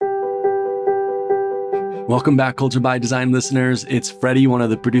Welcome back, Culture by Design listeners. It's Freddie, one of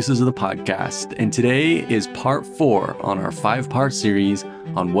the producers of the podcast, and today is part 4 on our 5-part series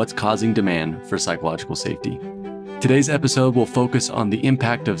on what's causing demand for psychological safety. Today's episode will focus on the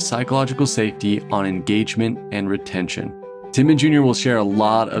impact of psychological safety on engagement and retention. Tim and Junior will share a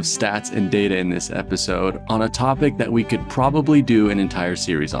lot of stats and data in this episode on a topic that we could probably do an entire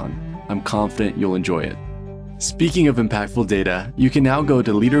series on. I'm confident you'll enjoy it. Speaking of impactful data, you can now go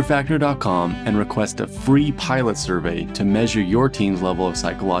to leaderfactor.com and request a free pilot survey to measure your team's level of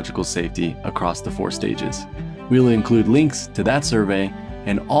psychological safety across the 4 stages. We'll include links to that survey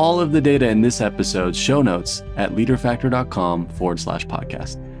and all of the data in this episode's show notes at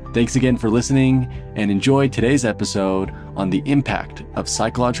leaderfactor.com/podcast. Thanks again for listening and enjoy today's episode on the impact of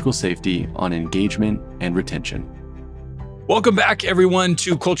psychological safety on engagement and retention. Welcome back, everyone,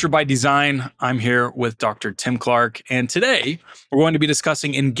 to Culture by Design. I'm here with Dr. Tim Clark, and today we're going to be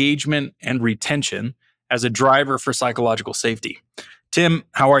discussing engagement and retention as a driver for psychological safety. Tim,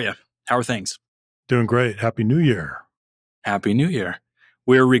 how are you? How are things? Doing great. Happy New Year. Happy New Year.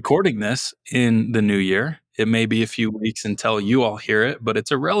 We're recording this in the new year. It may be a few weeks until you all hear it, but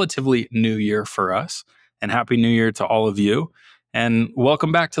it's a relatively new year for us. And Happy New Year to all of you. And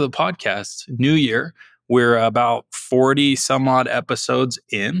welcome back to the podcast. New year. We're about 40 some odd episodes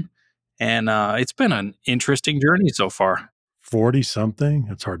in, and it's been an interesting journey so far. 40 something?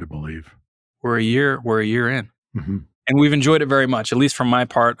 It's hard to believe. We're a year in. Mm-hmm. And we've enjoyed it very much. At least from my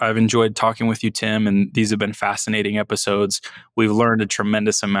part, I've enjoyed talking with you, Tim, and these have been fascinating episodes. We've learned a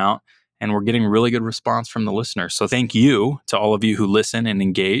tremendous amount, and we're getting really good response from the listeners. So thank you to all of you who listen and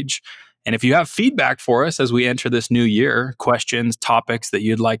engage. And if you have feedback for us as we enter this new year, questions, topics that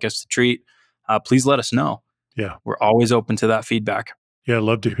you'd like us to treat, please let us know. Yeah. We're always open to that feedback. Yeah, I'd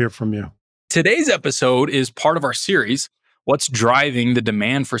love to hear from you. Today's episode is part of our series, What's Driving the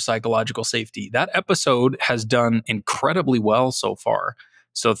Demand for Psychological Safety? That episode has done incredibly well so far.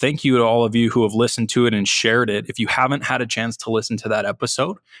 So thank you to all of you who have listened to it and shared it. If you haven't had a chance to listen to that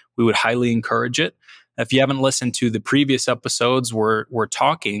episode, we would highly encourage it. If you haven't listened to the previous episodes, we're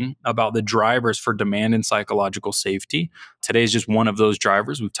talking about the drivers for demand in psychological safety. Today is just one of those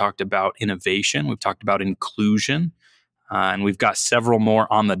drivers. We've talked about innovation. We've talked about inclusion. And we've got several more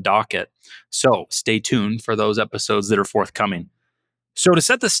on the docket. So stay tuned for those episodes that are forthcoming. So to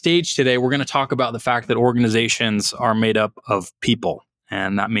set the stage today, we're going to talk about the fact that organizations are made up of people.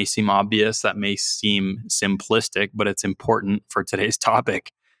 And that may seem obvious, that may seem simplistic, but it's important for today's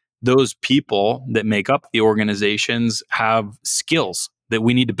topic. Those people that make up the organizations have skills that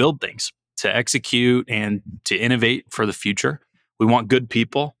we need to build things, to execute and to innovate for the future. We want good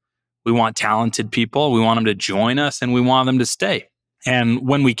people. We want talented people. We want them to join us and we want them to stay. And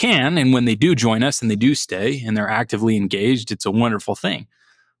when we can, and when they do join us and they do stay and they're actively engaged, it's a wonderful thing.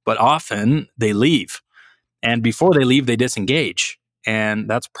 But often they leave. And before they leave, they disengage. And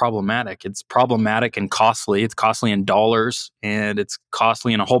that's problematic. It's problematic and costly. It's costly in dollars, and it's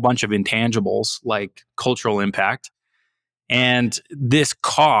costly in a whole bunch of intangibles like cultural impact. And this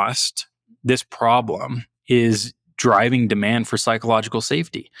cost, this problem is driving demand for psychological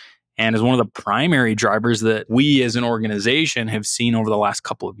safety. And is one of the primary drivers that we as an organization have seen over the last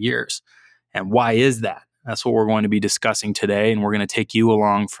couple of years. And why is that? That's what we're going to be discussing today. And we're going to take you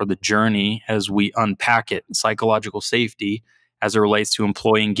along for the journey as we unpack it, psychological safety, as it relates to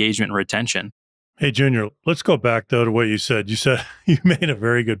employee engagement and retention. Hey, Junior, let's go back, though, to what you said. You made a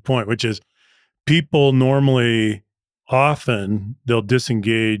very good point, which is people normally, often, they'll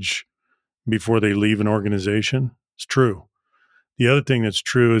disengage before they leave an organization. It's true. The other thing that's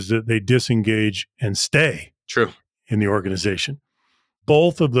true is that they disengage and stay in the organization.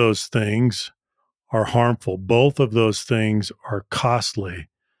 Both of those things are harmful. Both of those things are costly.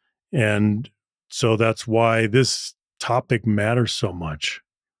 And so that's why this topic matters so much.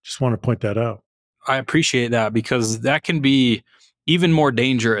 Just want to point that out. I appreciate that, because that can be even more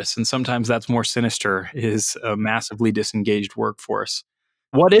dangerous, and sometimes that's more sinister, is a massively disengaged workforce.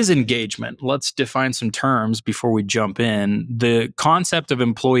 What is engagement? Let's define some terms before we jump in. The concept of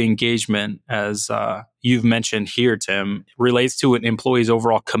employee engagement, as you've mentioned here, Tim, relates to an employee's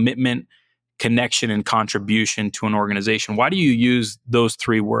overall commitment, connection, and contribution to an organization. Why do you use those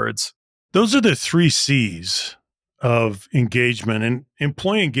 3 words? Those are the 3 C's of engagement. And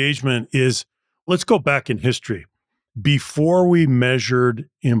employee engagement is, let's go back in history. Before we measured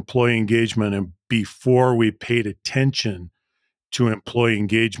employee engagement and before we paid attention to employee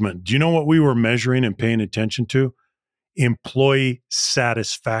engagement, do you know what we were measuring and paying attention to? Employee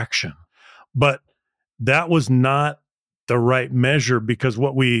satisfaction. But that was not the right measure, because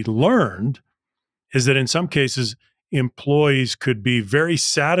what we learned is that in some cases, employees could be very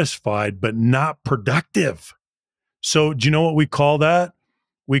satisfied but not productive. So, do you know what we call that?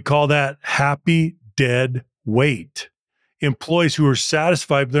 We call that happy dead weight. Employees who are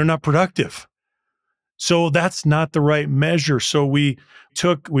satisfied, but they're not productive. So that's not the right measure. So we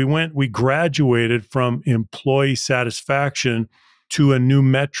graduated from employee satisfaction to a new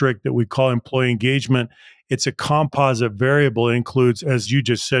metric that we call employee engagement. It's a composite variable. It includes, as you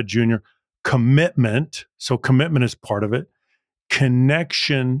just said, Junior, commitment. So commitment is part of it.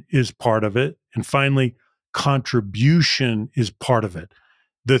 Connection is part of it. And finally, contribution is part of it.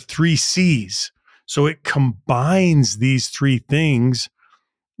 The three C's. So it combines these three things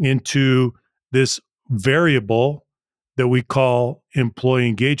into this variable that we call employee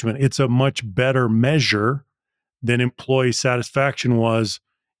engagement. It's a much better measure than employee satisfaction was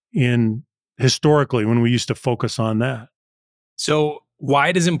in historically when we used to focus on that. So,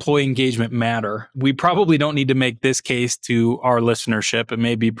 why does employee engagement matter? We probably don't need to make this case to our listenership. It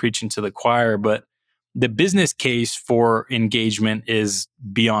may be preaching to the choir, but the business case for engagement is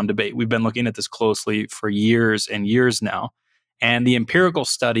beyond debate. We've been looking at this closely for years and years now. And the empirical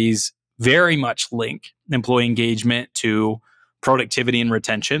studies very much link employee engagement to productivity and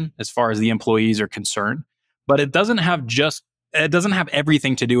retention as far as the employees are concerned. But it doesn't have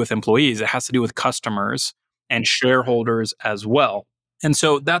everything to do with employees. It has to do with customers and shareholders as well. And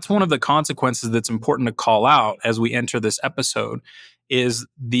so that's one of the consequences that's important to call out as we enter this episode is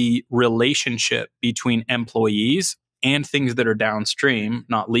the relationship between employees and things that are downstream,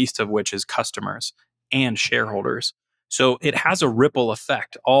 not least of which is customers and shareholders. So it has a ripple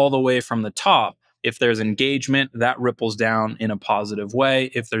effect all the way from the top. If there's engagement, that ripples down in a positive way.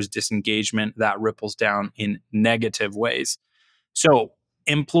 If there's disengagement, that ripples down in negative ways. So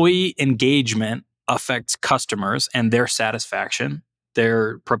employee engagement affects customers and their satisfaction,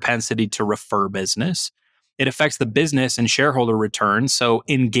 their propensity to refer business. It affects the business and shareholder returns. So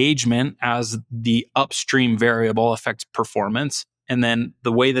engagement as the upstream variable affects performance. And then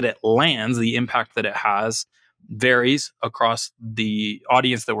the way that it lands, the impact that it has varies across the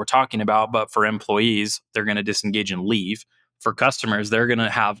audience that we're talking about. But for employees, they're going to disengage and leave. For customers, they're going to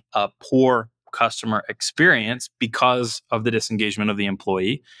have a poor customer experience because of the disengagement of the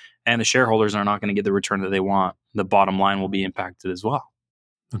employee, and the shareholders are not going to get the return that they want. The bottom line will be impacted as well.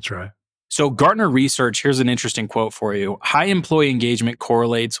 That's right. So Gartner research, here's an interesting quote for you. High employee engagement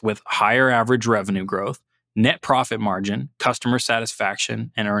correlates with higher average revenue growth, net profit margin, customer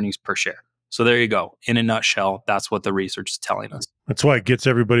satisfaction, and earnings per share. So there you go. In a nutshell, that's what the research is telling us. That's why it gets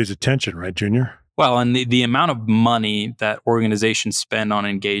everybody's attention, right, Junior? Well, and the amount of money that organizations spend on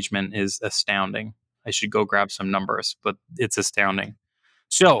engagement is astounding. I should go grab some numbers, but it's astounding.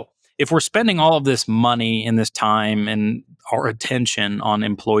 So if we're spending all of this money and this time and our attention on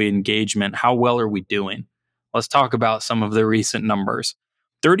employee engagement, how well are we doing? Let's talk about some of the recent numbers.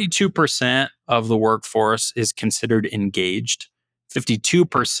 32% of the workforce is considered engaged,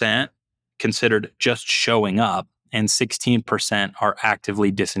 52% considered just showing up, and 16% are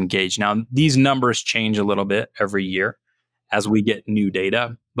actively disengaged. Now, these numbers change a little bit every year as we get new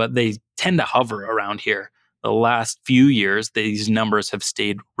data, but they tend to hover around here. The last few years, these numbers have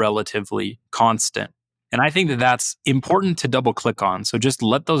stayed relatively constant. And I think that that's important to double click on. So just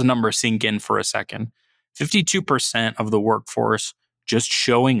let those numbers sink in for a second. 52% of the workforce just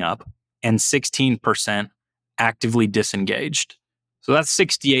showing up and 16% actively disengaged. So that's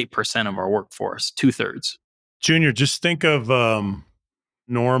 68% of our workforce, 2/3. Junior, just think of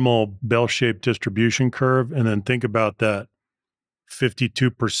normal bell-shaped distribution curve and then think about that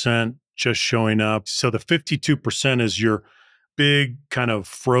 52% just showing up. So the 52% is your big kind of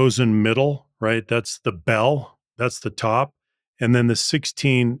frozen middle, right? That's the bell, that's the top. And then the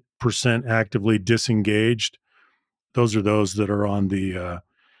 16% actively disengaged, those are those that are on the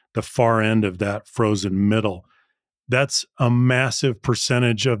far end of that frozen middle. That's a massive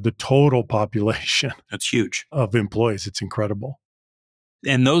percentage of the total population. That's huge. Of employees. It's incredible.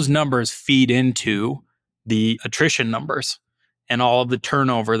 And those numbers feed into the attrition numbers and all of the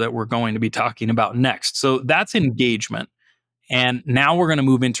turnover that we're going to be talking about next. So that's engagement. And now we're going to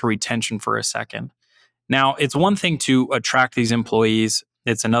move into retention for a second. Now, it's one thing to attract these employees.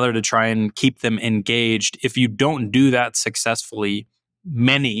 It's another to try and keep them engaged. If you don't do that successfully,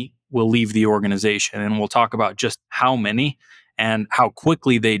 many will leave the organization. And we'll talk about just how many and how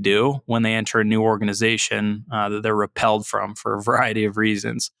quickly they do when they enter a new organization that they're repelled from for a variety of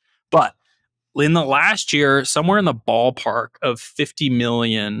reasons. But in the last year, somewhere in the ballpark of 50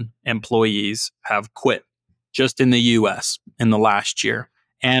 million employees have quit just in the US in the last year.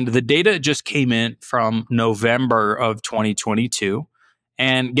 And the data just came in from November of 2022.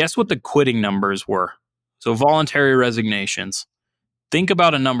 And guess what the quitting numbers were? So voluntary resignations. Think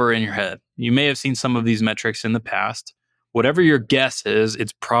about a number in your head. You may have seen some of these metrics in the past. Whatever your guess is,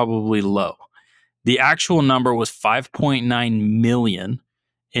 it's probably low. The actual number was 5.9 million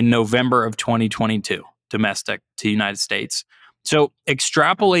in November of 2022, domestic to the United States. So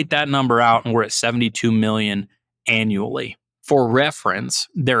extrapolate that number out, and we're at 72 million annually. For reference,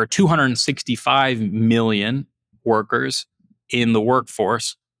 there are 265 million workers in the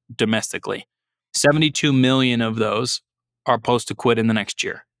workforce domestically. 72 million of those are supposed to quit in the next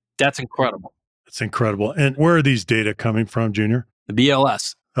year. That's incredible. It's incredible. And where are these data coming from, Junior? The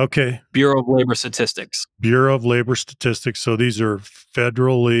BLS, Okay. Bureau of Labor Statistics. Bureau of Labor Statistics. So these are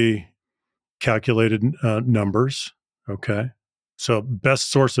federally calculated numbers. Okay. So best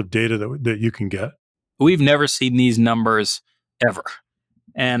source of data that you can get. We've never seen these numbers ever.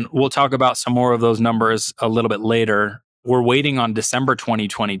 And we'll talk about some more of those numbers a little bit later. We're waiting on December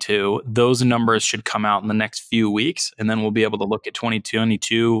 2022. Those numbers should come out in the next few weeks. And then we'll be able to look at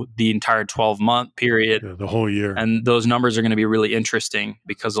 2022, the entire 12-month period. Yeah, the whole year. And those numbers are going to be really interesting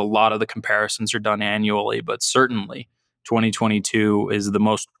because a lot of the comparisons are done annually. But certainly 2022 is the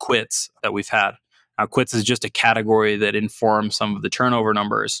most quits that we've had. Now, quits is just a category that informs some of the turnover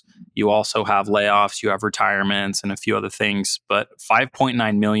numbers. You also have layoffs, you have retirements, and a few other things. But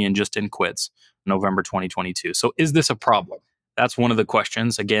 5.9 million just in quits, November 2022. So is this a problem? That's one of the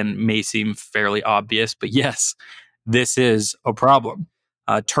questions. Again, may seem fairly obvious, but yes, this is a problem.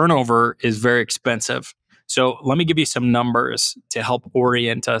 Turnover is very expensive. So let me give you some numbers to help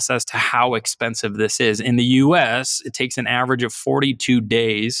orient us as to how expensive this is. In the US, it takes an average of 42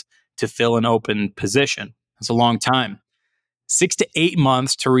 days to fill an open position. That's a long time. 6 to 8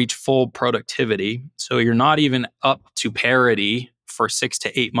 months to reach full productivity. So you're not even up to parity for 6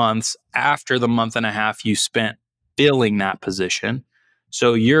 to 8 months after the month and a half you spent filling that position.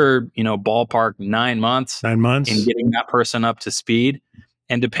 So you're, ballpark 9 months 9 months in getting that person up to speed.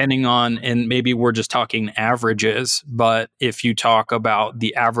 And depending on, and maybe we're just talking averages, but if you talk about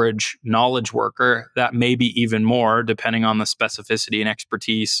the average knowledge worker, that may be even more depending on the specificity and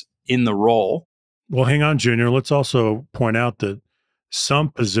expertise in the role. Well, hang on, Junior. Let's also point out that some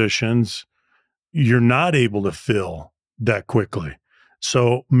positions you're not able to fill that quickly.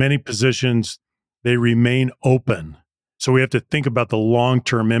 So many positions, they remain open. So we have to think about the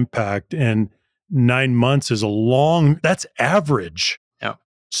long-term impact, and 9 months is that's average. Yeah.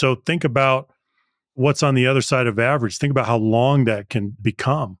 So think about what's on the other side of average. Think about how long that can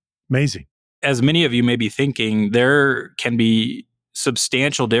become. Amazing. As many of you may be thinking, there can be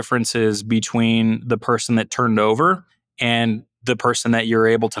substantial differences between the person that turned over and the person that you're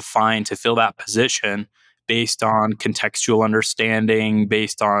able to find to fill that position based on contextual understanding,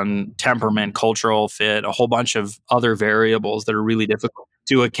 based on temperament, cultural fit, a whole bunch of other variables that are really difficult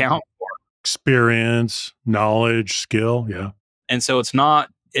to account for. Experience, knowledge, skill. Yeah. And so it's not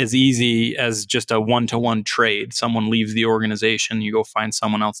as easy as just a one-to-one trade. Someone leaves the organization, you go find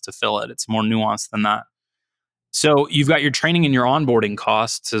someone else to fill it. It's more nuanced than that. So you've got your training and your onboarding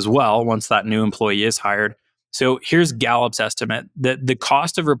costs as well once that new employee is hired. So here's Gallup's estimate that the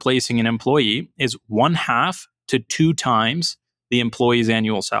cost of replacing an employee is 1/2 to 2 times the employee's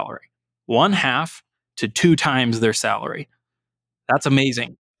annual salary. 1/2 to 2 times their salary. That's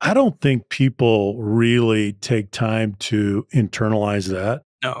amazing. I don't think people really take time to internalize that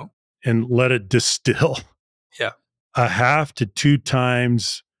No. and let it distill. Yeah. 1/2 to 2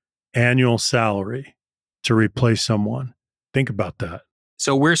 times annual salary to replace someone. Think about that.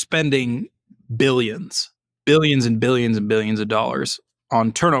 So we're spending billions and billions and billions of dollars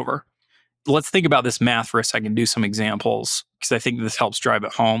on turnover. Let's think about this math for a second, do some examples, because I think this helps drive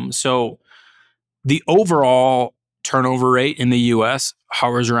it home. So the overall turnover rate in the US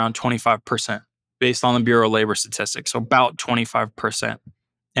hovers around 25% based on the Bureau of Labor Statistics, so about 25%.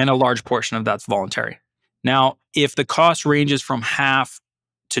 And a large portion of that's voluntary. Now, if the cost ranges from 1/2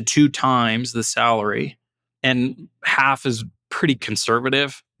 to 2 times the salary, and 1/2 is pretty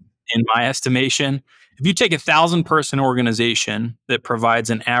conservative in my estimation. If you take a 1,000-person organization that provides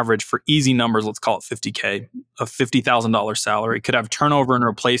an average for easy numbers, let's call it 50K, a $50,000 salary, could have turnover and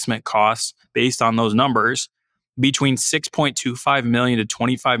replacement costs based on those numbers between $6.25 million to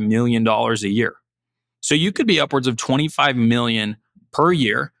 $25 million a year. So you could be upwards of $25 million per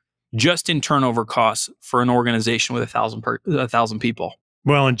year just in turnover costs for an organization with 1,000 people.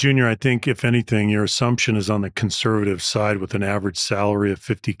 Well, and Junior, I think if anything, your assumption is on the conservative side with an average salary of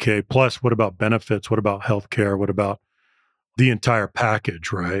 50K. Plus, what about benefits? What about healthcare? What about the entire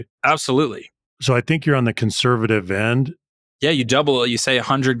package, right? Absolutely. So I think you're on the conservative end. Yeah, you double it. You say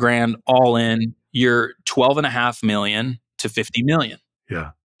 100 grand all in, you're 12.5 million to 50 million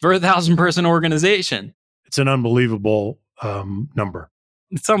Yeah. for a 1,000-person organization. It's an unbelievable number.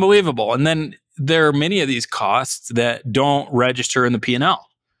 It's unbelievable. And then there are many of these costs that don't register in the P&L.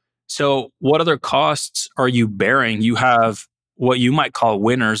 So what other costs are you bearing? You have what you might call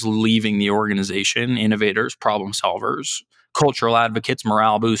winners leaving the organization, innovators, problem solvers, cultural advocates,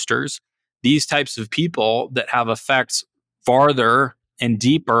 morale boosters, these types of people that have effects farther and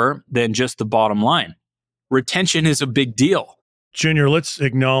deeper than just the bottom line. Retention is a big deal. Junior, let's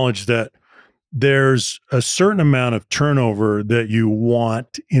acknowledge that there's a certain amount of turnover that you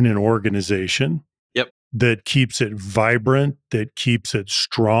want in an organization. Yep. That keeps it vibrant, that keeps it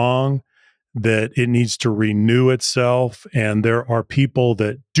strong, that it needs to renew itself. And there are people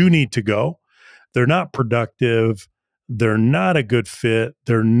that do need to go. They're not productive. They're not a good fit.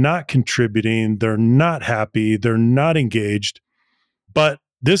 They're not contributing. They're not happy. They're not engaged. But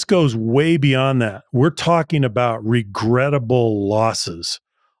this goes way beyond that. We're talking about regrettable losses.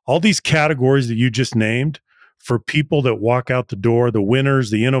 All these categories that you just named for people that walk out the door, the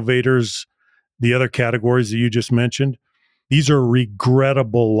winners, the innovators, the other categories that you just mentioned, these are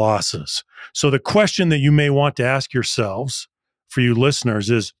regrettable losses. So the question that you may want to ask yourselves for you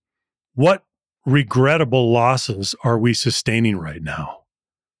listeners is, what regrettable losses are we sustaining right now?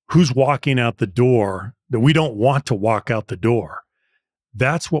 Who's walking out the door that we don't want to walk out the door?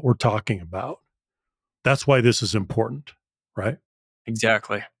 That's what we're talking about. That's why this is important, right?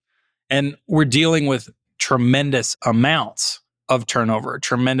 Exactly. And we're dealing with tremendous amounts of turnover,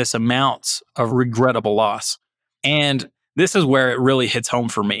 tremendous amounts of regrettable loss. And this is where it really hits home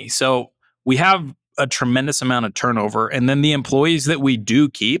for me. So we have a tremendous amount of turnover. And then the employees that we do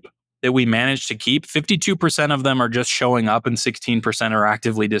keep, that we manage to keep, 52% of them are just showing up and 16% are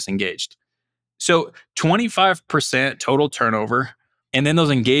actively disengaged. So 25% total turnover. And then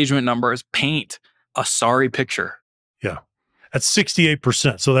those engagement numbers paint a sorry picture. Yeah. That's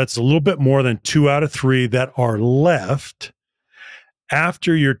 68%. So that's a little bit more than 2 out of 3 that are left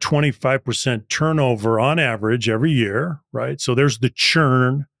after your 25% turnover on average every year, right? So there's the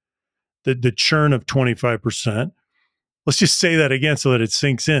churn, the churn of 25%. Let's just say that again so that it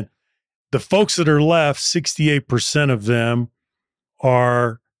sinks in. The folks that are left, 68% of them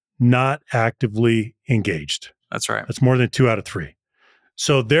are not actively engaged. That's right. That's more than 2 out of 3.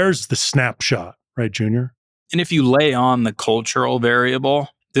 So there's the snapshot, right, Junior? And if you lay on the cultural variable,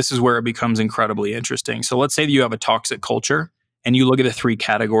 this is where it becomes incredibly interesting. So let's say that you have a toxic culture and you look at the 3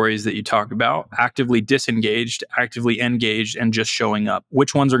 categories that you talked about: actively disengaged, actively engaged, and just showing up.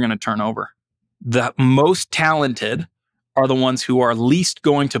 Which ones are going to turn over? The most talented are the ones who are least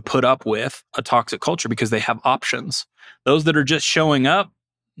going to put up with a toxic culture because they have options. Those that are just showing up,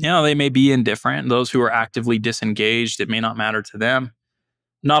 they may be indifferent. Those who are actively disengaged, it may not matter to them.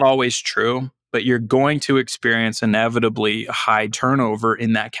 Not always true, but you're going to experience inevitably high turnover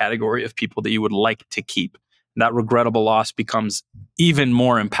in that category of people that you would like to keep. That regrettable loss becomes even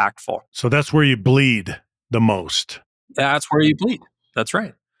more impactful. So that's where you bleed the most. That's where you bleed. That's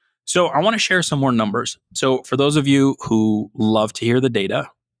right. So I want to share some more numbers. So for those of you who love to hear the data,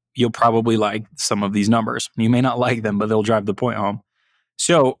 you'll probably like some of these numbers. You may not like them, but they'll drive the point home.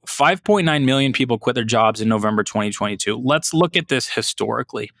 So 5.9 million people quit their jobs in November 2022. Let's look at this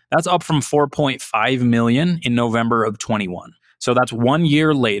historically. That's up from 4.5 million in November of 21. So that's 1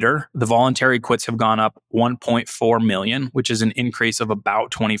 year later, the voluntary quits have gone up 1.4 million, which is an increase of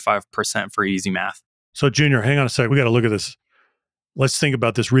about 25% for easy math. So Junior, hang on a sec. We got to look at this. Let's think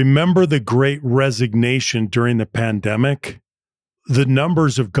about this. Remember the Great Resignation during the pandemic? The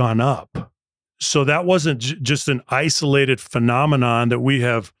numbers have gone up. So that wasn't just an isolated phenomenon that we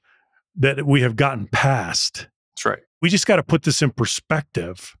have gotten past. That's right. We just got to put this in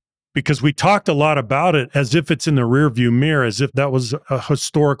perspective, because we talked a lot about it as if it's in the rearview mirror, as if that was a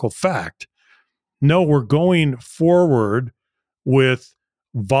historical fact. No, we're going forward with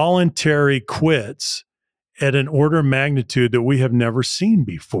voluntary quits at an order of magnitude that we have never seen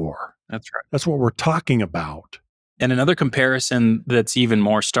before. That's right. That's what we're talking about. And another comparison that's even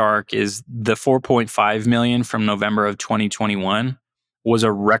more stark is the 4.5 million from November of 2021 was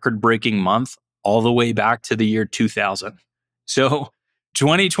a record-breaking month all the way back to the year 2000. So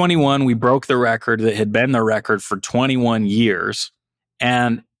 2021, we broke the record that had been the record for 21 years.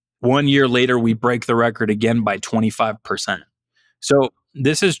 And 1 year later, we break the record again by 25%. So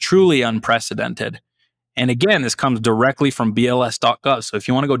this is truly unprecedented. And again, this comes directly from BLS.gov. So if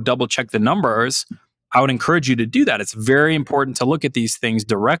you want to go double check the numbers, I would encourage you to do that. It's very important to look at these things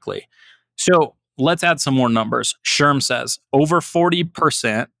directly. So let's add some more numbers. Sherm says over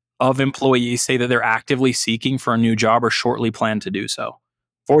 40% of employees say that they're actively seeking for a new job or shortly plan to do so.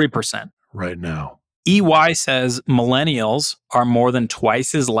 40%. Right now. EY says millennials are more than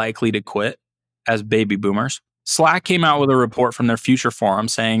twice as likely to quit. as baby boomers. Slack came out with a report from their future forum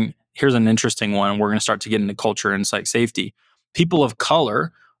saying, here's an interesting one. We're going to start to get into culture and psych safety. People of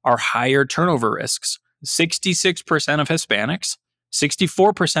color are higher turnover risks. 66% of Hispanics,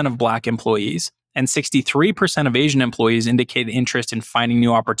 64% of Black employees, and 63% of Asian employees indicate interest in finding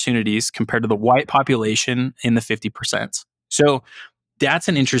new opportunities compared to the white population in the 50%. So that's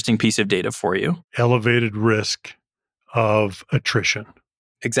an interesting piece of data for you. Elevated risk of attrition.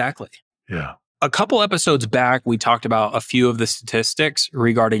 Exactly. Yeah. A couple episodes back, we talked about a few of the statistics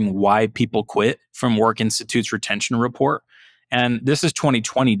regarding why people quit from Work Institute's retention report. And this is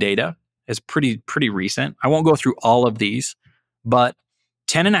 2020 data. It's pretty recent. I won't go through all of these, but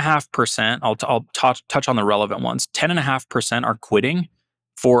 10.5%, I'll touch on the relevant ones. 10.5% are quitting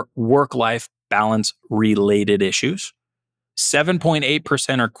for work-life balance related issues.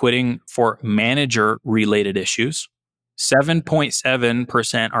 7.8% are quitting for manager related issues.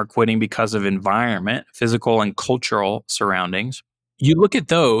 7.7% are quitting because of environment, physical and cultural surroundings. You look at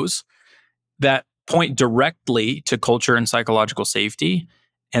those that point directly to culture and psychological safety,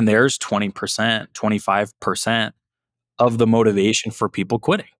 and there's 20%, 25% of the motivation for people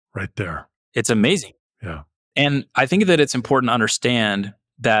quitting. Right there. It's amazing. Yeah. And I think that it's important to understand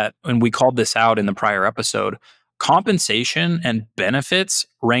that, and we called this out in the prior episode, compensation and benefits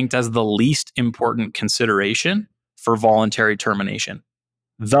ranked as the least important consideration for voluntary termination.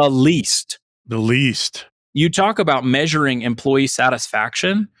 The least. The least. You talk about measuring employee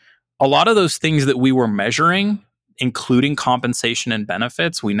satisfaction. A lot of those things that we were measuring, including compensation and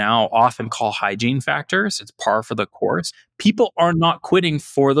benefits, we now often call hygiene factors. It's par for the course. People are not quitting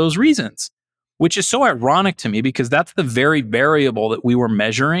for those reasons, which is so ironic to me because that's the very variable that we were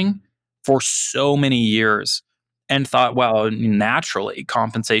measuring for so many years and thought, well, naturally,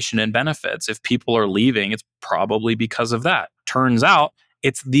 compensation and benefits, if people are leaving, it's probably because of that. Turns out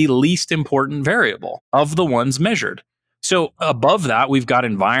it's the least important variable of the ones measured. So above that, we've got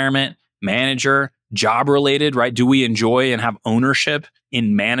environment, manager, job related, right? Do we enjoy and have ownership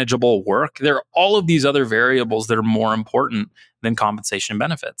in manageable work? There are all of these other variables that are more important than compensation and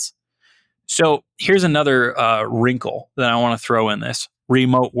benefits. So here's another wrinkle that I want to throw in this: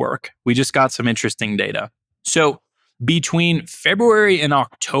 remote work. We just got some interesting data. So between February and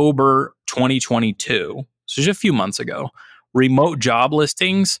October 2022, so just a few months ago, remote job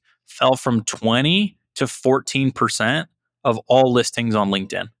listings fell from 20 to 14% of all listings on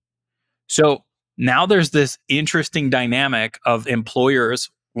LinkedIn. So now there's this interesting dynamic of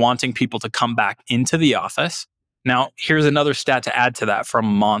employers wanting people to come back into the office. Now, here's another stat to add to that from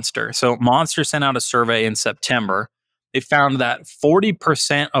Monster. So Monster sent out a survey in September. They found that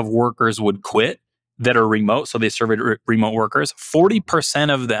 40% of workers would quit that are remote. So they surveyed remote workers.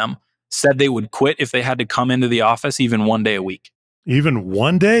 40% of them said they would quit if they had to come into the office even one day a week. Even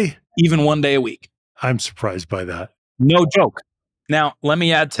one day? Even one day a week. I'm surprised by that. No joke. Now, let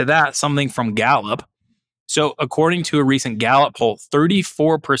me add to that something from Gallup. So according to a recent Gallup poll,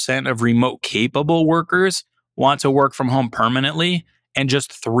 34% of remote capable workers want to work from home permanently, and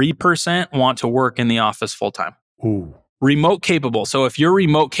just 3% want to work in the office full time. Ooh. Remote capable. So if you're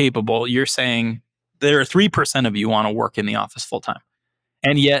remote capable, you're saying there are 3% of you want to work in the office full time.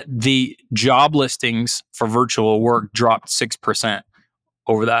 And yet the job listings for virtual work dropped 6%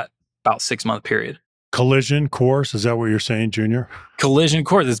 over that about 6-month period. Collision course. Is that what you're saying, Junior? Collision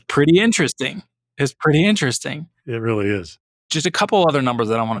course is pretty interesting. It's pretty interesting. It really is. Just a couple other numbers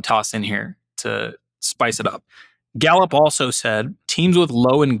that I want to toss in here to spice it up. Gallup also said teams with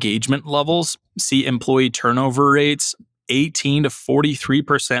low engagement levels see employee turnover rates 18 to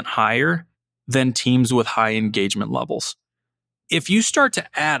 43% higher than teams with high engagement levels. If you start to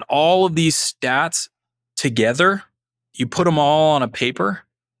add all of these stats together, you put them all on a paper,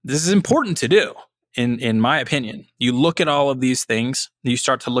 this is important to do, in my opinion. You look at all of these things, you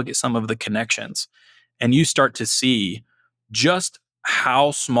start to look at some of the connections, and you start to see just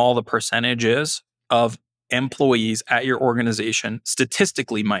how small the percentage is of employees at your organization,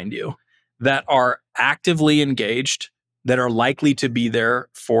 statistically, mind you, that are actively engaged, that are likely to be there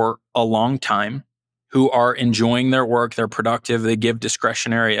for a long time, who are enjoying their work, they're productive, they give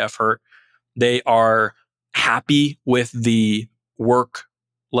discretionary effort, they are happy with the work,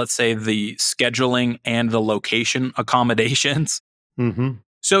 let's say the scheduling and the location accommodations. Mm-hmm.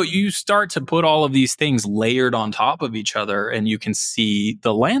 So you start to put all of these things layered on top of each other and you can see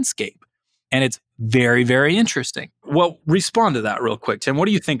the landscape. And it's very, very interesting. Well, respond to that real quick, Tim. What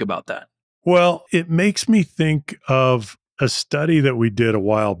do you think about that? Well, it makes me think of a study that we did a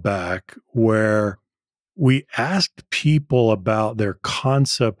while back where we asked people about their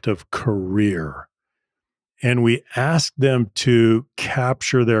concept of career. and we asked them to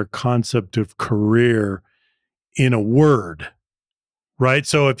capture their concept of career in a word, right?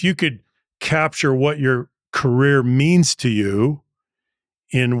 So if you could capture what your career means to you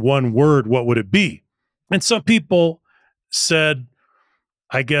in one word, what would it be? And some people said,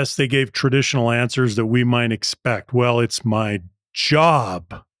 I guess they gave traditional answers that we might expect. Well, it's my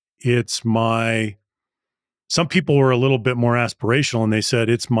job. It's my, some people were a little bit more aspirational and they said,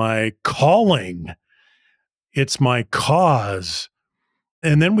 it's my calling. It's my cause.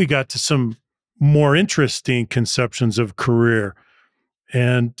 And then we got to some more interesting conceptions of career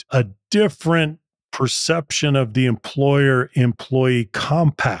and a different perception of the employer employee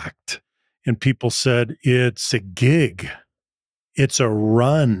compact. And people said, it's a gig, it's a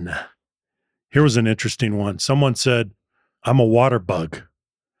run. Here was an interesting one. Someone said, I'm a water bug.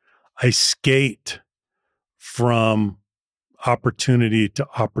 I skate from opportunity to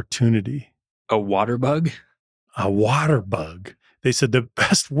opportunity. A water bug? A water bug. They said the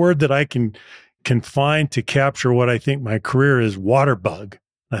best word that I can find to capture what I think my career is water bug.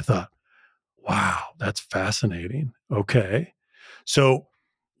 I thought, wow, that's fascinating. Okay. So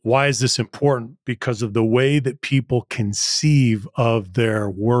why is this important? Because of the way that people conceive of their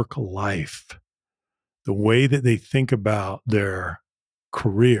work life, the way that they think about their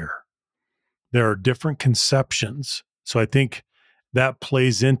career. There are different conceptions. So I think that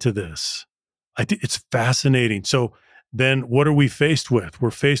plays into this. I think it's fascinating. So then what are we faced with?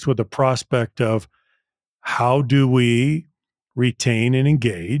 We're faced with a prospect of how do we retain and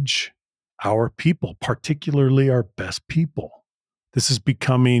engage our people, particularly our best people? This is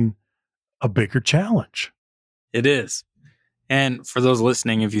becoming a bigger challenge. It is. And for those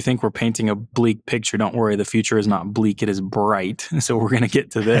listening, if you think we're painting a bleak picture, don't worry. The future is not bleak, it is bright. So we're going to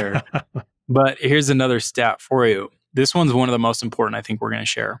get to there. But here's another stat for you. This one's one of the most important I think we're going to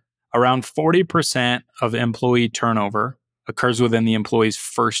share. Around 40% of employee turnover occurs within the employee's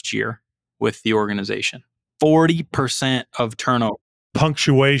first year with the organization. 40% of turnover.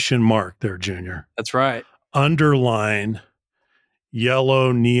 Punctuation mark there, Junior. That's right. Underline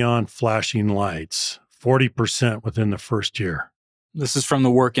yellow neon flashing lights, 40% within the first year. This is from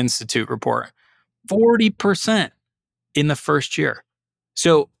the Work Institute report. 40% in the first year.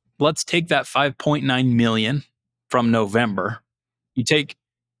 So let's take that 5.9 million from November. You take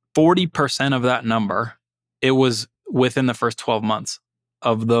 40% of that number, it was within the first 12 months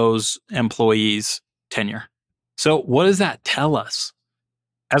of those employees' tenure. So what does that tell us?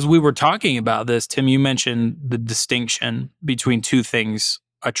 As we were talking about this, Tim, you mentioned the distinction between two things,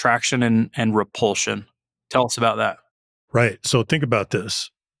 attraction and repulsion. Tell us about that. Right. So think about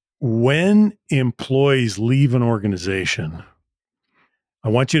this. When employees leave an organization, I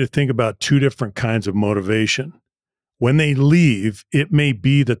want you to think about two different kinds of motivation. When they leave, it may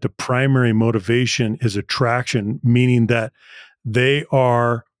be that the primary motivation is attraction, meaning that they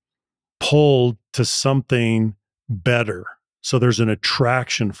are pulled to something better. So there's an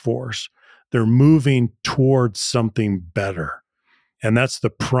attraction force. They're moving towards something better. And that's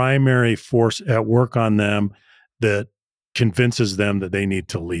the primary force at work on them that convinces them that they need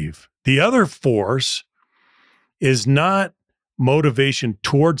to leave. The other force is not motivation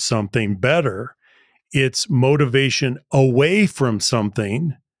towards something better, it's motivation away from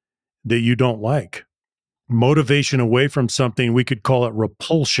something that you don't like. Motivation away from something, we could call it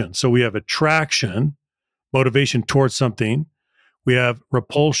repulsion. So we have attraction, motivation towards something. We have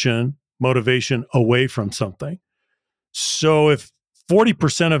repulsion, motivation away from something. So if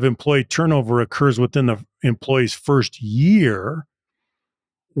 40% of employee turnover occurs within the employee's first year,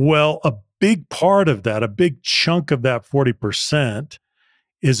 well, a big part of that, a big chunk of that 40%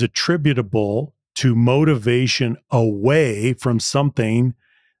 is attributable to motivation away from something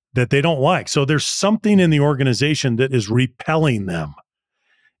that they don't like. So there's something in the organization that is repelling them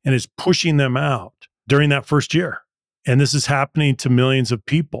and is pushing them out during that first year. And this is happening to millions of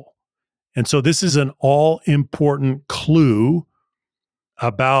people. And so this is an all important clue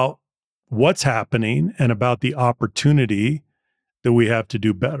about what's happening and about the opportunity that we have to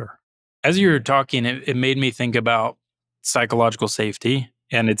do better. As you were talking, it made me think about psychological safety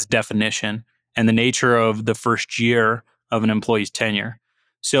and its definition and the nature of the first year of an employee's tenure.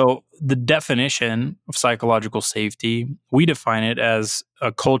 So the definition of psychological safety, we define it as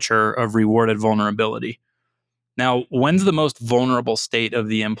a culture of rewarded vulnerability. Now, when's the most vulnerable state of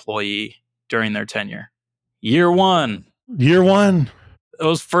the employee during their tenure? Year one. Year one.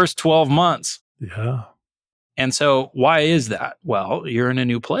 Those first 12 months. Yeah. And so why is that? Well, you're in a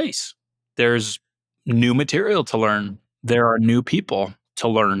new place. There's new material to learn. There are new people to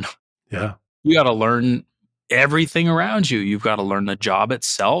learn. Yeah. You got to learn everything around you. You've got to learn the job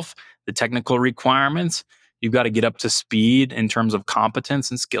itself, the technical requirements. You've got to get up to speed in terms of competence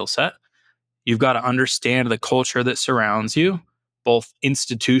and skill set. You've got to understand the culture that surrounds you, both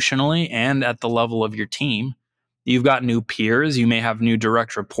institutionally and at the level of your team. You've got new peers. You may have new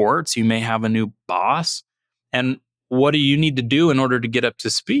direct reports. You may have a new boss. And what do you need to do in order to get up to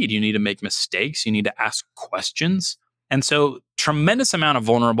speed? You need to make mistakes. You need to ask questions. And so, tremendous amount of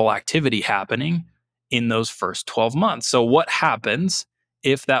vulnerable activity happening in those first 12 months. So, what happens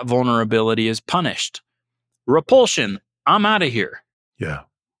if that vulnerability is punished? Repulsion. I'm out of here. Yeah.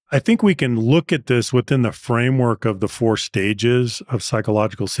 I think we can look at this within the framework of the 4 stages of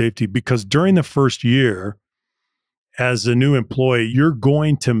psychological safety, because during the first year, as a new employee, you're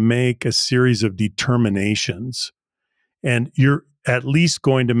going to make a series of determinations, and you're at least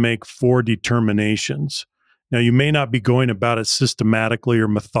going to make 4 determinations. Now, you may not be going about it systematically or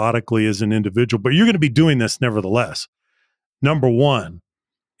methodically as an individual, but you're going to be doing this nevertheless. Number 1,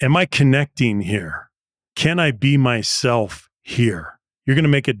 am I connecting here? Can I be myself here? You're going to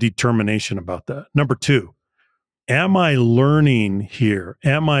make a determination about that. Number 2, am I learning here?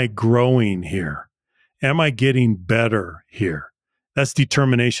 Am I growing here? Am I getting better here? That's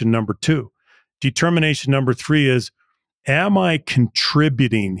determination number 2. Determination number 3 is, am I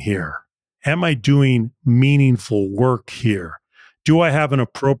contributing here? Am I doing meaningful work here? Do I have an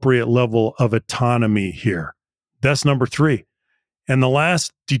appropriate level of autonomy here? That's number 3. And the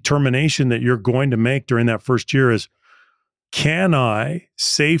last determination that you're going to make during that first year is, can I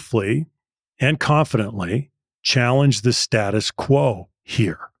safely and confidently challenge the status quo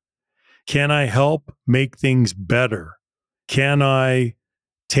here? Can I help make things better? Can I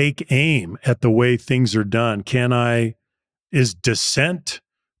take aim at the way things are done? Is dissent,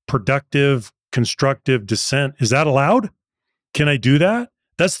 productive, constructive dissent, is that allowed? Can I do that?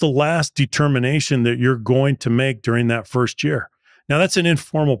 That's the last determination that you're going to make during that first year. Now, that's an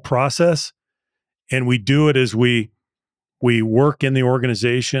informal process, and we do it as we work in the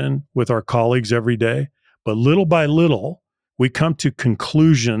organization with our colleagues every day. But little by little, we come to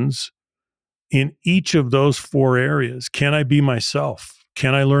conclusions in each of those 4 areas. Can I be myself?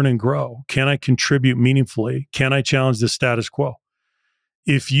 Can I learn and grow? Can I contribute meaningfully? Can I challenge the status quo?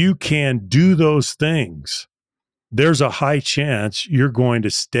 If you can do those things, there's a high chance you're going to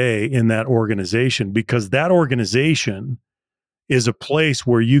stay in that organization, because that organization is a place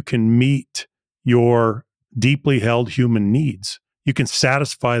where you can meet your deeply held human needs. You can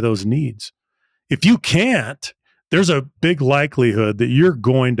satisfy those needs. If you can't, there's a big likelihood that you're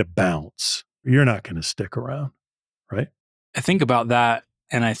going to bounce. You're not going to stick around, right? I think about that,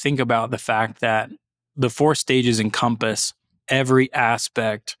 and I think about the fact that the 4 stages encompass every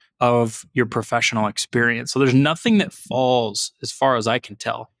aspect of your professional experience. So there's nothing that falls, as far as I can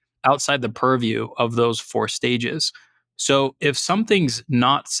tell, outside the purview of those 4 stages. So if something's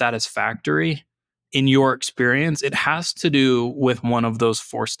not satisfactory in your experience, it has to do with one of those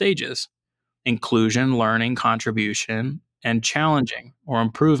 4 stages: inclusion, learning, contribution, and challenging or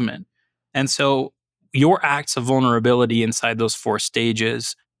improvement. And so your acts of vulnerability inside those 4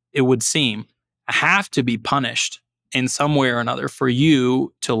 stages, it would seem, have to be punished in some way or another for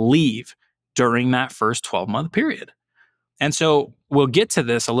you to leave during that first 12-month period. And so we'll get to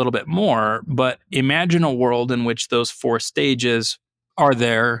this a little bit more, but imagine a world in which those 4 stages are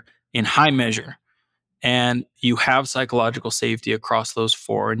there in high measure, and you have psychological safety across those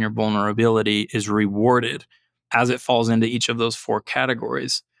 4, and your vulnerability is rewarded as it falls into each of those 4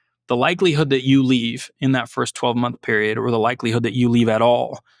 categories. The likelihood that you leave in that first 12-month period, or the likelihood that you leave at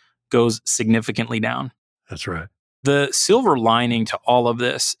all, goes significantly down. That's right. The silver lining to all of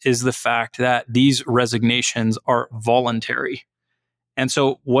this is the fact that these resignations are voluntary. And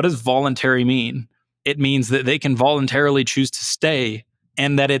so what does voluntary mean? It means that they can voluntarily choose to stay,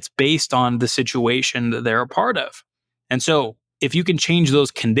 and that it's based on the situation that they're a part of. And so if you can change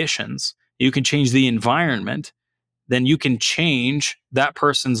those conditions, you can change the environment, then you can change that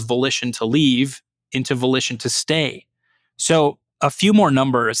person's volition to leave into volition to stay. So a few more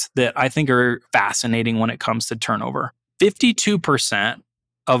numbers that I think are fascinating when it comes to turnover. 52%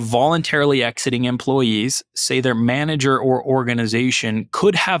 of voluntarily exiting employees say their manager or organization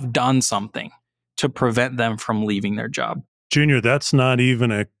could have done something to prevent them from leaving their job. Junior, that's not even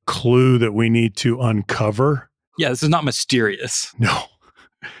a clue that we need to uncover. Yeah, this is not mysterious. No.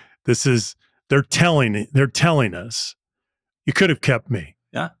 They're telling us, you could have kept me.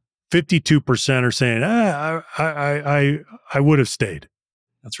 Yeah. 52% are saying, I would have stayed.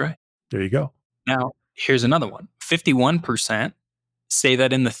 That's right. There you go. Now, here's another one. 51% say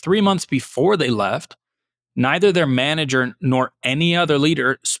that in the 3 months before they left, neither their manager nor any other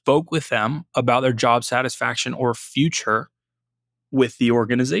leader spoke with them about their job satisfaction or future with the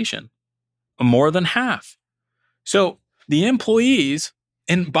organization. More than half. So the employees,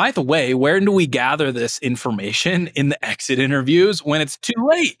 and by the way, where do we gather this information? In the exit interviews when it's too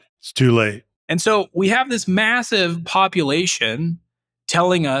late. It's too late. And so we have this massive population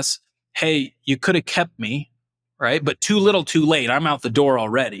telling us, hey, you could have kept me, right? But too little, too late. I'm out the door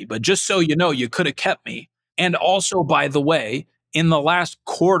already. But just so you know, you could have kept me. And also, by the way, in the last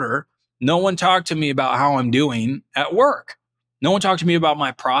quarter, no one talked to me about how I'm doing at work. No one talked to me about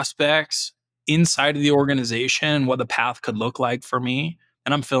my prospects inside of the organization, what the path could look like for me.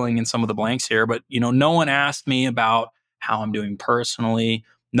 And I'm filling in some of the blanks here, but no one asked me about how I'm doing personally.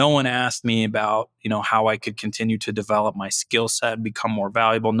 No one asked me about, how I could continue to develop my skill set, become more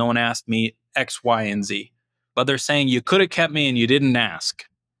valuable. No one asked me X, Y, and Z. But they're saying you could have kept me and you didn't ask,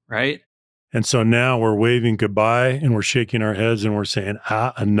 right? And so now we're waving goodbye and we're shaking our heads and we're saying,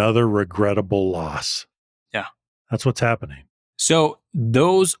 another regrettable loss. Yeah. That's what's happening. So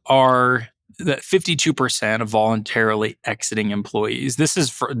those are the 52% of voluntarily exiting employees. This is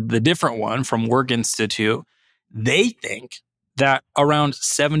for the different one from Work Institute. They think that around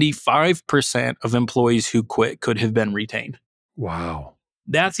 75% of employees who quit could have been retained. Wow.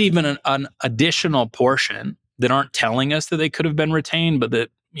 That's even an additional portion that aren't telling us that they could have been retained, but that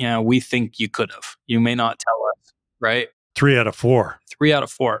we think you could have. You may not tell us, right? 3 out of 4. 3 out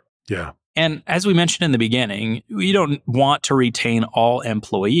of 4. Yeah. And as we mentioned in the beginning, we don't want to retain all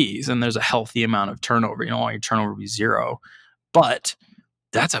employees, and there's a healthy amount of turnover. You don't want your turnover to be 0, but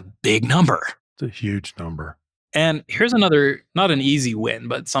that's a big number. It's a huge number. And here's another, not an easy win,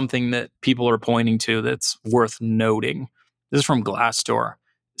 but something that people are pointing to that's worth noting. This is from Glassdoor.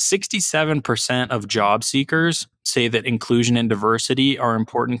 67% of job seekers say that inclusion and diversity are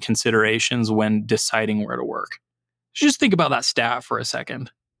important considerations when deciding where to work. Just think about that stat for a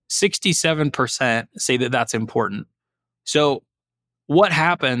second. 67% say that that's important. So what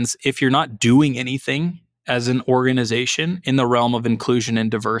happens if you're not doing anything as an organization in the realm of inclusion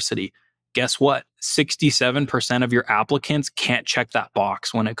and diversity? Guess what? 67% of your applicants can't check that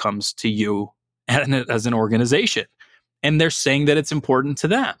box when it comes to you as an organization. And they're saying that it's important to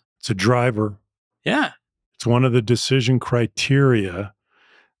them. It's a driver. Yeah. It's one of the decision criteria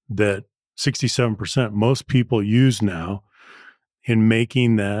that 67% most people use now in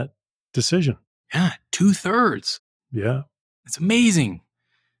making that decision. Yeah. 2/3. Yeah. It's amazing.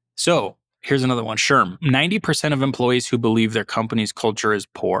 So here's another one. Sherm, 90% of employees who believe their company's culture is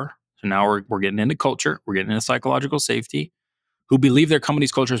poor. So now we're getting into culture. We're getting into psychological safety. Who believe their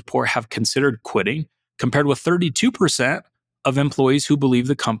company's culture is poor have considered quitting, compared with 32% of employees who believe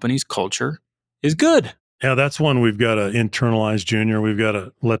the company's culture is good. Yeah, that's one we've got to internalize, Junior. We've got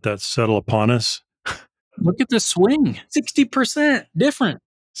to let that settle upon us. Look at the swing. 60% different.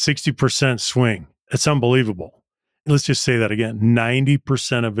 60% swing. It's unbelievable. Let's just say that again.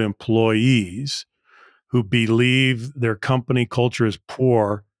 90% of employees who believe their company culture is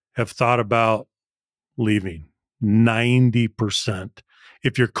poor have thought about leaving. 90%.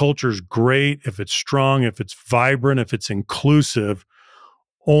 If your culture is great, if it's strong, if it's vibrant, if it's inclusive,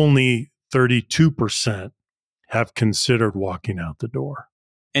 only 32% have considered walking out the door.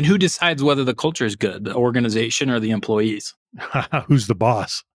 And who decides whether the culture is good, the organization or the employees? Who's the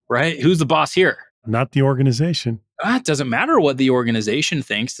boss? Right? Who's the boss here? Not the organization. It doesn't matter what the organization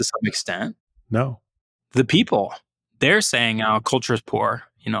thinks to some extent. No. The people, they're saying, culture is poor.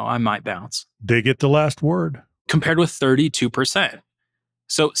 I might bounce. They get the last word. Compared with 32%.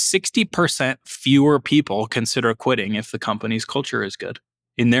 So 60% fewer people consider quitting if the company's culture is good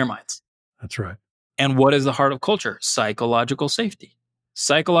in their minds. That's right. And what is the heart of culture? Psychological safety.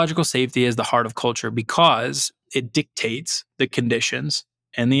 Psychological safety is the heart of culture because it dictates the conditions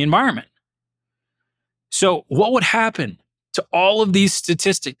and the environment. So what would happen to all of these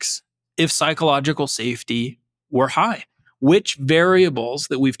statistics if psychological safety were high? Which variables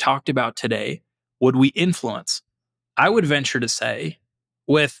that we've talked about today would we influence? I would venture to say,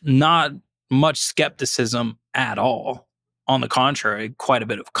 with not much skepticism at all, on the contrary, quite a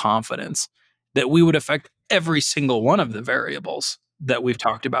bit of confidence, that we would affect every single one of the variables that we've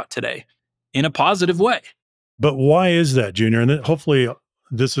talked about today in a positive way. But why is that, Junior? And hopefully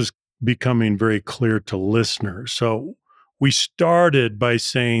this is becoming very clear to listeners. So we started by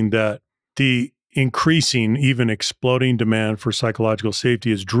saying that the increasing, even exploding demand for psychological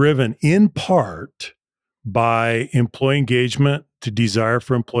safety is driven in part by employee engagement, the desire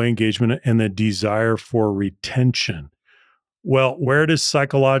for employee engagement, and the desire for retention. Well, where does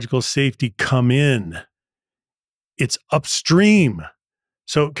psychological safety come in? It's upstream.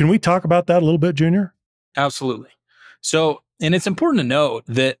 So can we talk about that a little bit, Junior? Absolutely. So, and it's important to note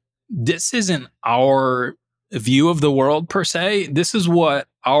that this isn't our view of the world per se. This is what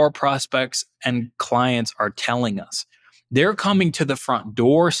our prospects and clients are telling us. They're coming to the front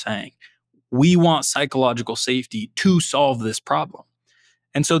door saying, we want psychological safety to solve this problem.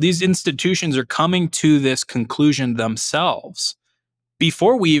 And so these institutions are coming to this conclusion themselves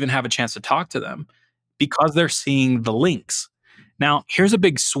before we even have a chance to talk to them because they're seeing the links. Now, here's a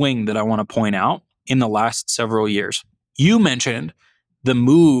big swing that I want to point out in the last several years. You mentioned the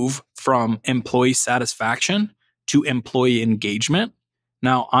move from employee satisfaction to employee engagement.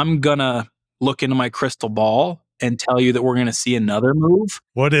 Now, I'm going to look into my crystal ball and tell you that we're going to see another move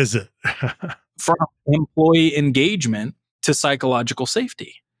What is it? from employee engagement to psychological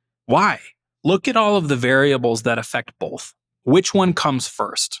safety. Why? Look at all of the variables that affect both. Which one comes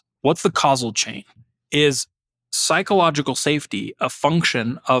first? What's the causal chain? Is psychological safety a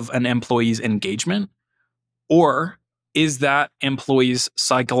function of an employee's engagement? Or is that employee's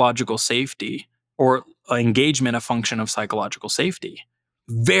psychological safety or engagement a function of psychological safety?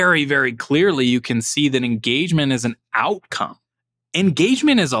 Very, very clearly, you can see that engagement is an outcome.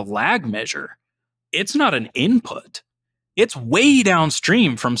 Engagement is a lag measure. It's not an input. It's way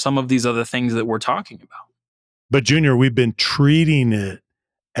downstream from some of these other things that we're talking about. But Junior, we've been treating it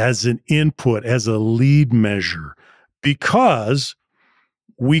as an input, as a lead measure, because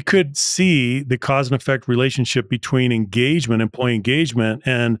we could see the cause and effect relationship between engagement, employee engagement,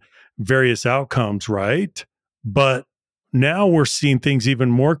 and various outcomes, right? But now we're seeing things even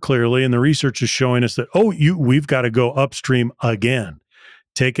more clearly, and the research is showing us that, we've got to go upstream again.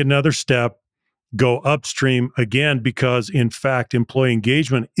 Take another step, go upstream again, because in fact, employee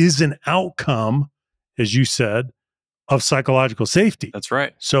engagement is an outcome, as you said, of psychological safety. That's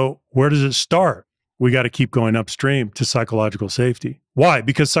right. So where does it start? We got to keep going upstream to psychological safety. Why?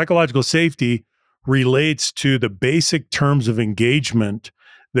 Because psychological safety relates to the basic terms of engagement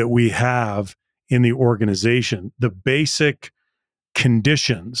that we have in the organization, the basic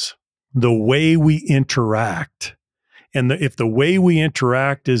conditions, the way we interact. And if the way we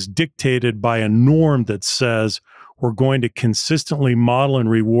interact is dictated by a norm that says we're going to consistently model and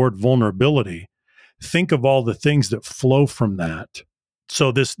reward vulnerability, think of all the things that flow from that.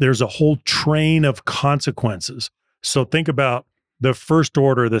 So there's a whole train of consequences. So think about the first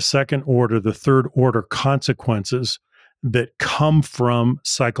order, the second order, the third order consequences that come from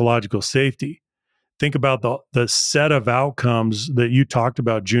psychological safety. Think about the set of outcomes that you talked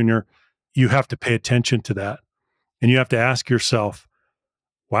about, Junior. You have to pay attention to that. And you have to ask yourself,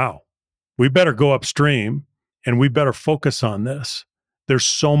 wow, we better go upstream and we better focus on this. There's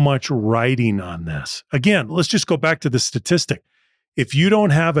so much writing on this. Again, let's just go back to the statistic. If you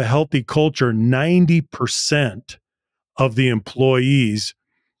don't have a healthy culture, 90% of the employees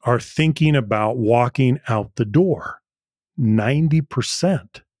are thinking about walking out the door.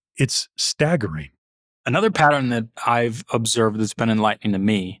 90%. It's staggering. Another pattern that I've observed that's been enlightening to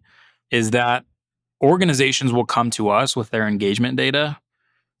me is that organizations will come to us with their engagement data,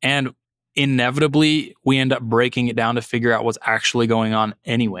 and inevitably we end up breaking it down to figure out what's actually going on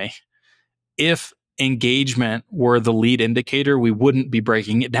anyway. If engagement were the lead indicator, we wouldn't be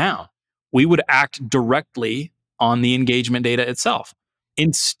breaking it down. We would act directly on the engagement data itself.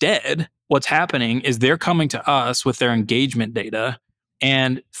 Instead, what's happening is they're coming to us with their engagement data.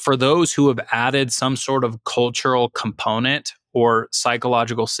 And for those who have added some sort of cultural component or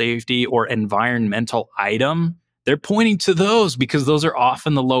psychological safety or environmental item, they're pointing to those because those are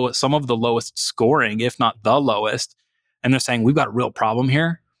often the lowest, some of the lowest scoring, if not the lowest. And they're saying, we've got a real problem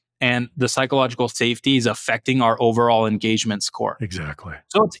here. And the psychological safety is affecting our overall engagement score. Exactly.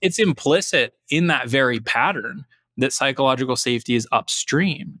 So it's implicit in that very pattern that psychological safety is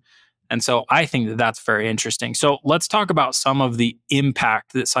upstream. And so I think that that's very interesting. So let's talk about some of the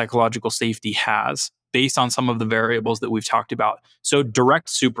impact that psychological safety has based on some of the variables that we've talked about. So direct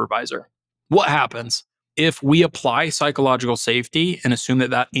supervisor. What happens if we apply psychological safety and assume that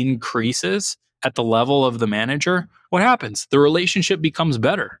that increases at the level of the manager? What happens? The relationship becomes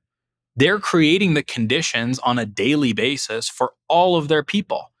better. They're creating the conditions on a daily basis for all of their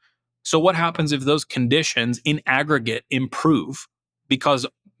people. So what happens if those conditions in aggregate improve because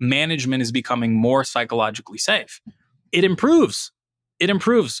management is becoming more psychologically safe? It improves. It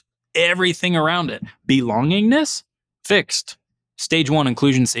improves everything around it. Belongingness, fixed. Stage 1,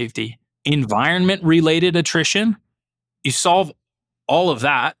 inclusion safety. Environment related attrition, you solve all of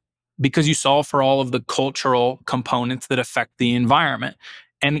that because you solve for all of the cultural components that affect the environment.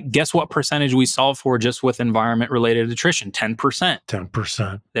 And guess what percentage we solve for just with environment related attrition? 10%.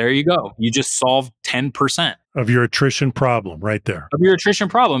 10%. There you go. You just solve 10% of your attrition problem right there. Of your attrition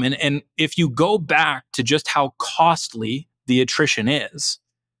problem. And if you go back to just how costly the attrition is,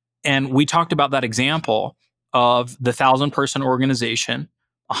 and we talked about that example of the 1,000-person organization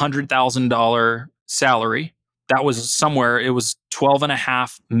 $100,000 salary. That was somewhere, it was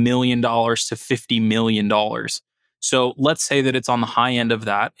 $12.5 million to $50 million. So let's say that it's on the high end of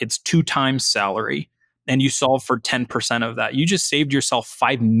that. It's 2 times salary, and you solve for 10% of that. You just saved yourself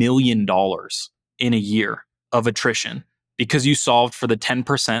 $5 million in a year of attrition because you solved for the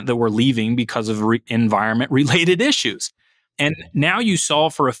 10% that were leaving because of environment related issues. And now you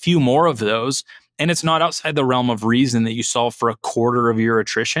solve for a few more of those, and it's not outside the realm of reason that you solve for a quarter of your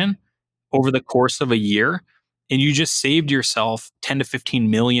attrition over the course of a year, and you just saved yourself 10 to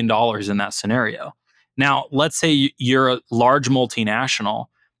 15 million dollars in that scenario. Now, let's say you're a large multinational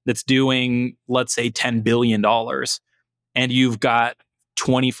that's doing, let's say, $10 billion, and you've got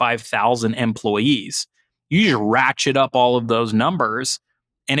 25,000 employees. You just ratchet up all of those numbers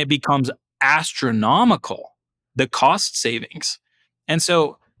and it becomes astronomical, the cost savings. And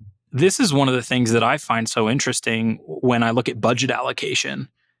so this is one of the things that I find so interesting when I look at budget allocation,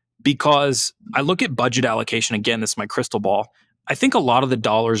 because I look at budget allocation, again, this is my crystal ball. I think a lot of the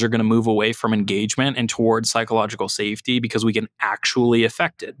dollars are going to move away from engagement and towards psychological safety because we can actually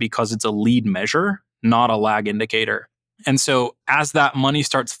affect it, because it's a lead measure, not a lag indicator. And so as that money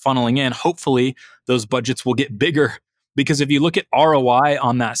starts funneling in, hopefully those budgets will get bigger, because if you look at ROI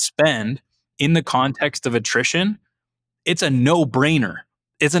on that spend in the context of attrition, it's a no-brainer.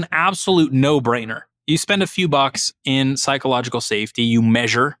 It's an absolute no-brainer. You spend a few bucks in psychological safety, you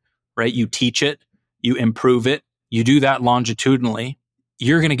measure, right? You teach it, you improve it, you do that longitudinally,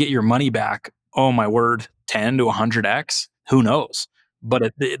 you're going to get your money back. Oh my word, 10 to 100x, who knows?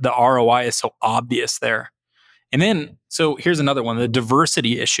 But the ROI is so obvious there. And then, so here's another one, the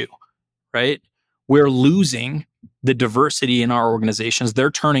diversity issue, right? We're losing the diversity in our organizations.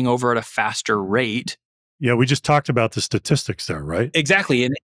 They're turning over at a faster rate. Yeah, we just talked about the statistics there, right? Exactly.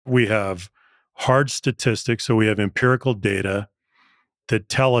 And We have hard statistics, so we have empirical data that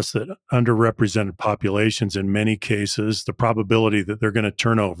tell us that underrepresented populations, in many cases, the probability that they're going to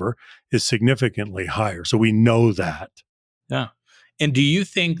turn over is significantly higher. So we know that. yeah. And do you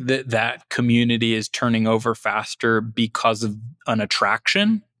think that that community is turning over faster because of an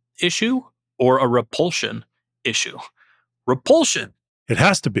attraction issue or a repulsion issue? Repulsion. It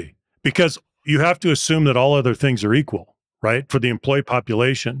has to be, because you have to assume that all other things are equal, right? For the employee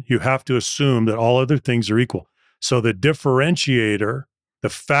population, you have to assume that all other things are equal. So the differentiator, the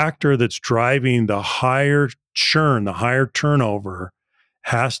factor that's driving the higher churn, the higher turnover,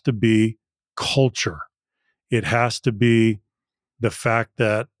 has to be culture. It has to be the fact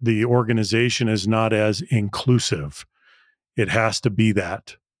that the organization is not as inclusive. It has to be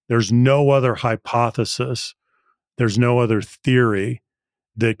that. There's no other hypothesis, there's no other theory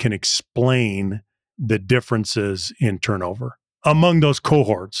that can explain the differences in turnover among those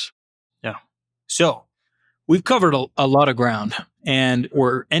cohorts. Yeah. So we've covered a lot of ground, and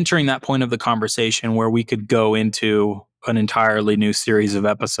we're entering that point of the conversation where we could go into an entirely new series of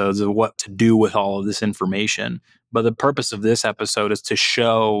episodes of what to do with all of this information. But the purpose of this episode is to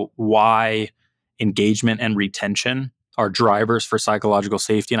show why engagement and retention are drivers for psychological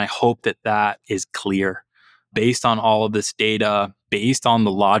safety. And I hope that that is clear based on all of this data, based on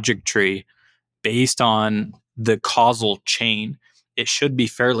the logic tree, based on the causal chain. It should be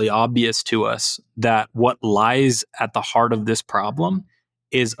fairly obvious to us that what lies at the heart of this problem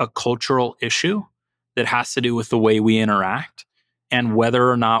is a cultural issue that has to do with the way we interact and whether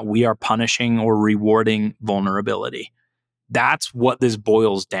or not we are punishing or rewarding vulnerability. That's what this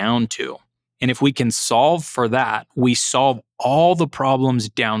boils down to. And if we can solve for that, we solve all the problems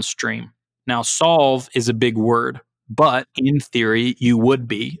downstream. Now, solve is a big word, but in theory, you would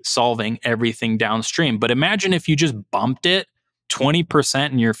be solving everything downstream. But imagine if you just bumped it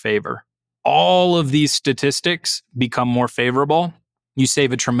 20% in your favor. All of these statistics become more favorable. You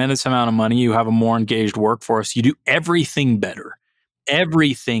save a tremendous amount of money. You have a more engaged workforce. You do everything better.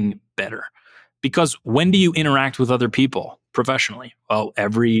 Everything better. Because when do you interact with other people professionally? Well,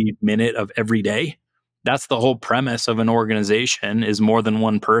 every minute of every day. That's the whole premise of an organization, is more than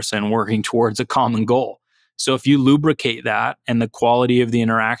one person working towards a common goal. So if you lubricate that and the quality of the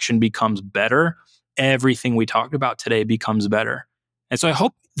interaction becomes better, everything we talked about today becomes better. And so I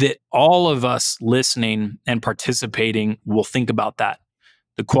hope that all of us listening and participating will think about that,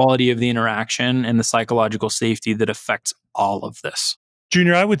 the quality of the interaction and the psychological safety that affects all of this.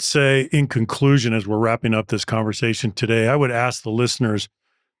 Junior, I would say, in conclusion, as we're wrapping up this conversation today, I would ask the listeners,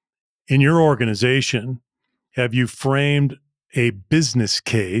 in your organization, have you framed a business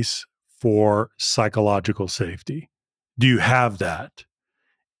case for psychological safety? Do you have that?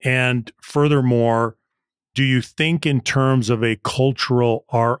 And furthermore, do you think in terms of a cultural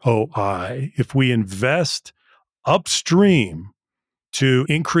ROI? If we invest upstream to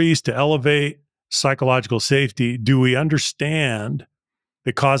increase, to elevate psychological safety, do we understand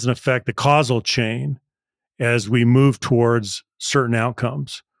the cause and effect, the causal chain as we move towards certain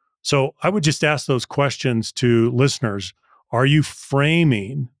outcomes? So I would just ask those questions to listeners. Are you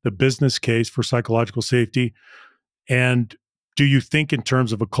framing the business case for psychological safety? And do you think in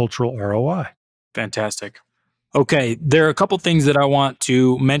terms of a cultural ROI? Fantastic. Okay, there are a couple things that I want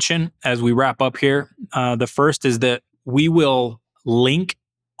to mention as we wrap up here. The first is that we will link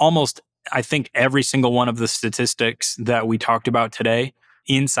almost, I think, every single one of the statistics that we talked about today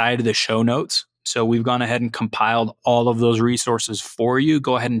inside the show notes. So we've gone ahead and compiled all of those resources for you.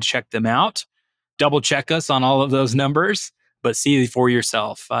 Go ahead and check them out. Double check us on all of those numbers, but see for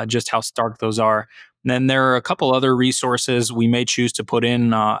yourself just how stark those are. And then there are a couple other resources we may choose to put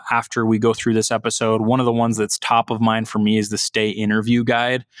in after we go through this episode. One of the ones that's top of mind for me is the Stay Interview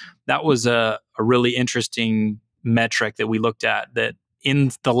Guide. That was a really interesting metric that we looked at, that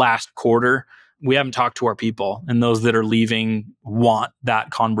in the last quarter, we haven't talked to our people, and those that are leaving want that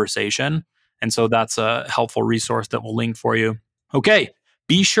conversation. And so that's a helpful resource that we'll link for you. Okay,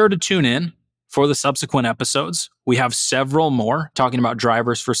 be sure to tune in for the subsequent episodes. We have several more talking about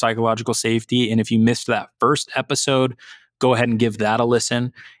drivers for psychological safety. And if you missed that first episode, go ahead and give that a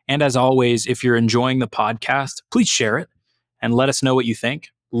listen. And as always, if you're enjoying the podcast, please share it and let us know what you think.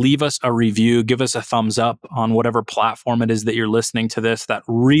 Leave us a review, give us a thumbs up on whatever platform it is that you're listening to this. That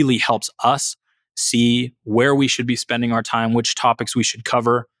really helps us see where we should be spending our time, which topics we should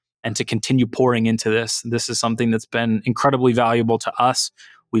cover, and to continue pouring into this. This is something that's been incredibly valuable to us.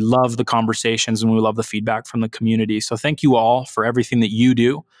 We love the conversations and we love the feedback from the community. So thank you all for everything that you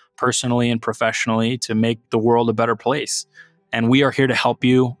do personally and professionally to make the world a better place. And we are here to help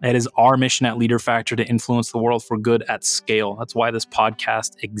you. It is our mission at Leader Factor to influence the world for good at scale. That's why this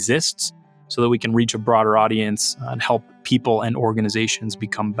podcast exists, so that we can reach a broader audience and help people and organizations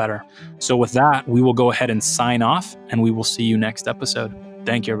become better. So with that, we will go ahead and sign off, and we will see you next episode.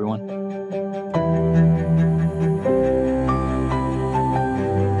 Thank you, everyone.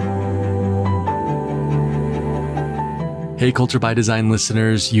 Hey, Culture by Design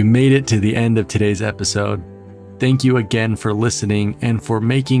listeners, you made it to the end of today's episode. Thank you again for listening and for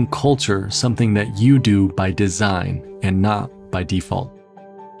making culture something that you do by design and not by default.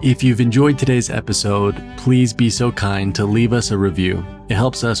 If you've enjoyed today's episode, please be so kind to leave us a review. It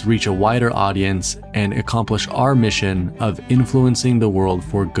helps us reach a wider audience and accomplish our mission of influencing the world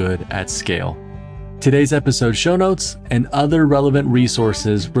for good at scale. Today's episode show notes and other relevant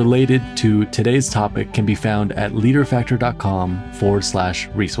resources related to today's topic can be found at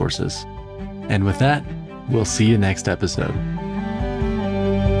leaderfactor.com/resources. And with that, we'll see you next episode.